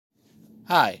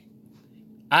Hi,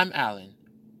 I'm Alan.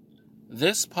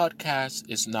 This podcast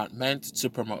is not meant to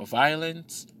promote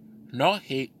violence nor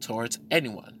hate towards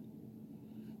anyone.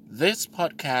 This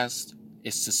podcast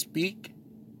is to speak,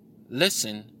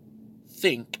 listen,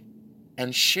 think,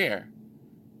 and share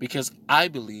because I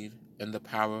believe in the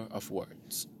power of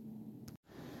words.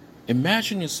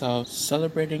 Imagine yourself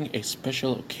celebrating a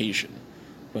special occasion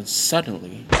when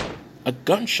suddenly a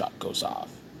gunshot goes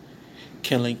off,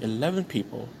 killing 11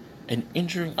 people and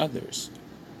injuring others.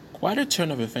 Quite a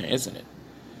turn of event, isn't it?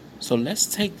 So let's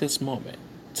take this moment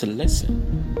to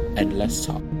listen and let's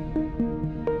talk.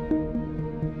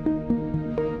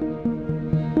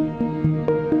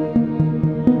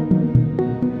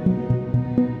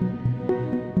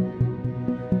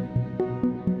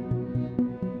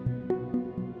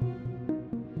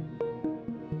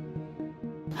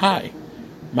 Hi,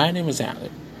 my name is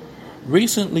Alan.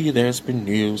 Recently, there's been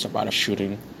news about a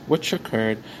shooting which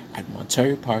occurred at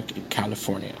Monterey Park in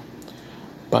California.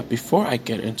 But before I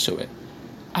get into it,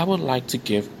 I would like to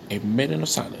give a minute of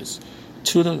silence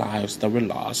to the lives that were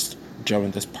lost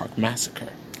during this park massacre.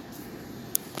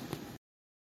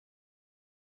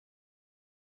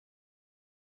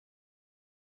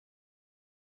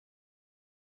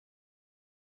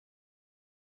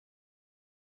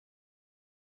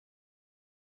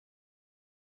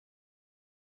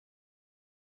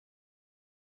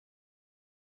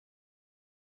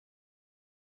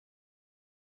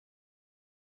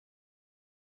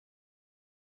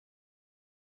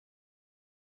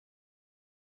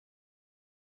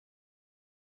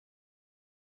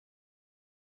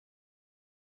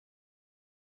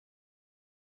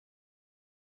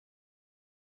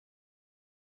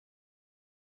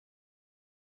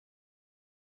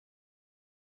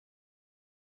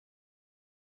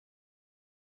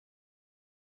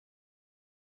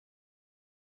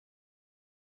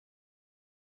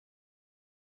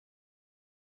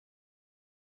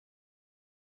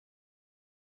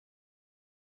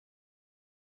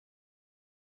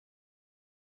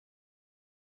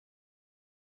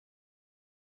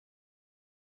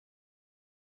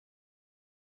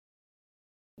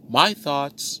 My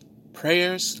thoughts,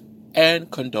 prayers, and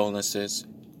condolences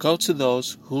go to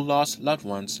those who lost loved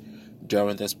ones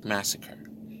during this massacre.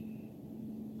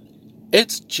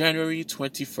 It's January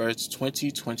 21st,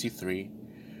 2023,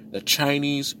 the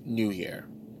Chinese New Year.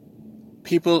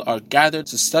 People are gathered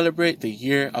to celebrate the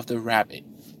Year of the Rabbit.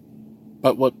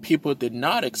 But what people did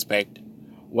not expect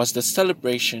was the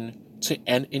celebration to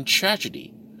end in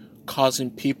tragedy,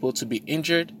 causing people to be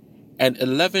injured and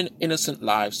 11 innocent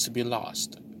lives to be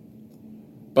lost.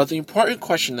 But the important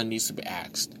question that needs to be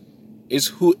asked is,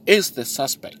 who is the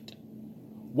suspect?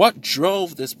 What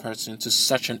drove this person to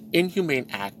such an inhumane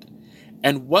act,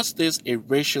 and was this a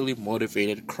racially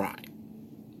motivated crime?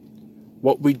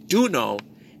 What we do know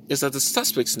is that the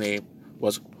suspect's name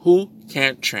was Hu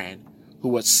Can-tran, who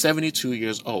was 72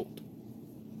 years old.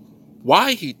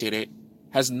 Why he did it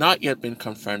has not yet been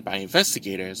confirmed by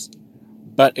investigators,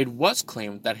 but it was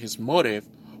claimed that his motive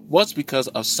was because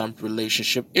of some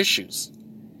relationship issues.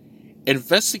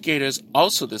 Investigators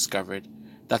also discovered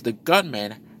that the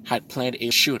gunman had planned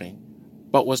a shooting,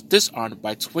 but was disarmed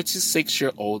by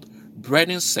 26-year-old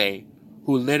Brennan Say,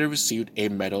 who later received a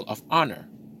Medal of Honor.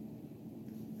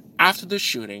 After the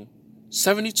shooting,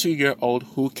 72-year-old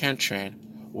Hu Can-tran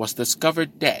was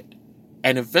discovered dead,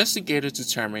 and investigators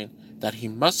determined that he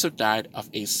must have died of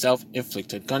a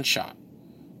self-inflicted gunshot,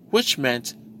 which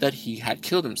meant that he had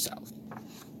killed himself.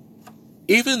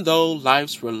 Even though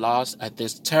lives were lost at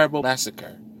this terrible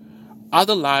massacre,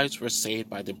 other lives were saved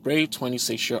by the brave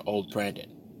 26-year-old Brandon.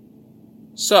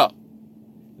 So,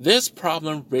 this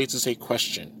problem raises a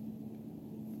question.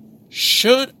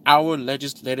 Should our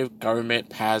legislative government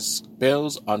pass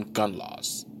bills on gun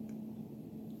laws?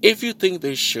 If you think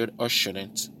they should or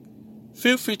shouldn't,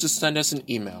 feel free to send us an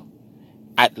email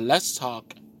at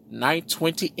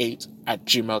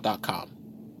letstalk928@gmail.com.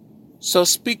 So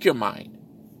speak your mind,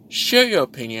 share your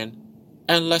opinion,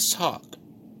 and let's talk.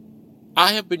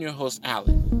 I have been your host,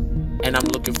 Alan, and I'm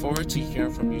looking forward to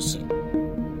hearing from you soon.